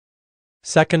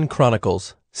2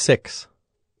 Chronicles 6.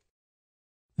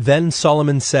 Then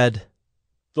Solomon said,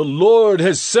 The Lord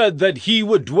has said that he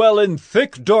would dwell in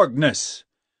thick darkness.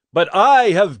 But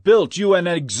I have built you an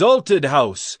exalted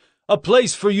house, a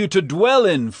place for you to dwell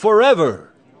in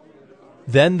forever.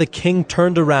 Then the king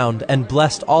turned around and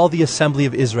blessed all the assembly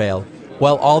of Israel,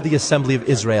 while all the assembly of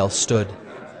Israel stood.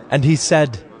 And he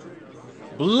said,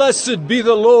 Blessed be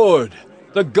the Lord,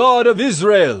 the God of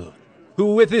Israel,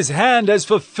 who with his hand has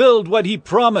fulfilled what he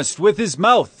promised with his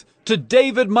mouth to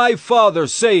David my father,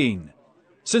 saying,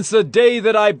 Since the day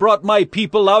that I brought my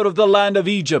people out of the land of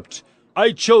Egypt,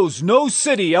 I chose no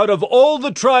city out of all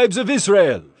the tribes of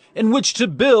Israel in which to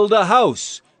build a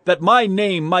house, that my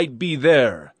name might be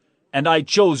there. And I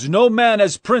chose no man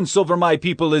as prince over my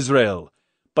people Israel.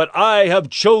 But I have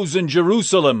chosen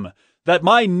Jerusalem, that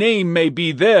my name may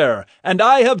be there, and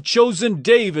I have chosen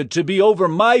David to be over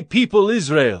my people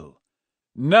Israel.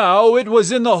 Now it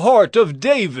was in the heart of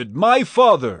David my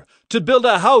father to build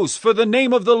a house for the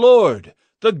name of the Lord,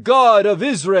 the God of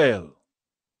Israel.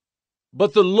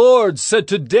 But the Lord said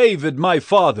to David my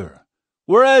father,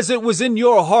 Whereas it was in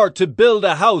your heart to build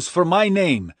a house for my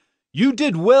name, you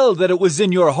did well that it was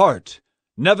in your heart.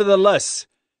 Nevertheless,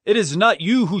 it is not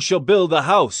you who shall build the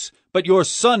house, but your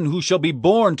son who shall be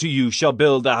born to you shall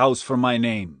build a house for my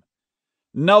name.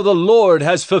 Now the Lord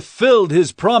has fulfilled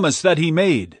his promise that he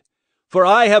made. For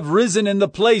I have risen in the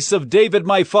place of David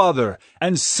my father,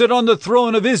 and sit on the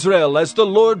throne of Israel as the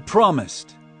Lord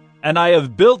promised. And I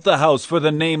have built the house for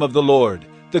the name of the Lord,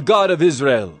 the God of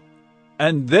Israel.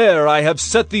 And there I have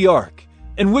set the ark,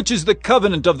 in which is the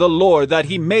covenant of the Lord that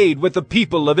he made with the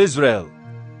people of Israel.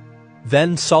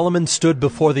 Then Solomon stood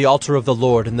before the altar of the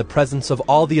Lord in the presence of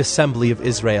all the assembly of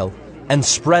Israel, and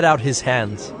spread out his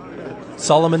hands.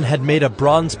 Solomon had made a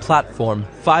bronze platform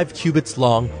 5 cubits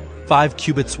long, 5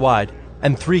 cubits wide,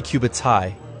 and 3 cubits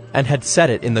high, and had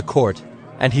set it in the court,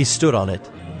 and he stood on it.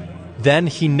 Then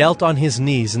he knelt on his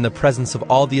knees in the presence of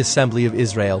all the assembly of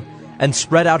Israel, and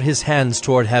spread out his hands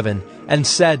toward heaven, and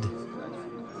said,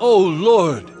 O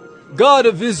Lord, God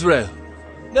of Israel,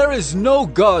 there is no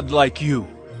God like you,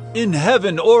 in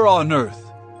heaven or on earth,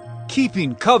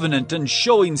 keeping covenant and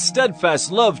showing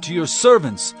steadfast love to your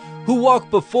servants, who walk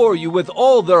before you with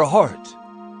all their heart,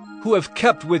 who have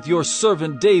kept with your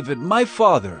servant David, my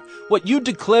father, what you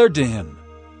declared to him.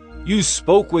 You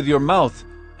spoke with your mouth,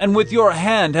 and with your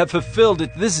hand have fulfilled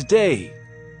it this day.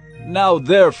 Now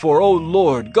therefore, O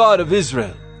Lord, God of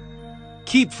Israel,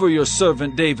 keep for your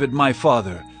servant David, my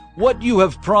father, what you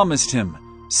have promised him,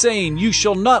 saying, You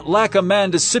shall not lack a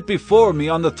man to sit before me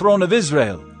on the throne of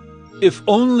Israel. If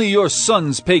only your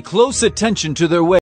sons pay close attention to their way,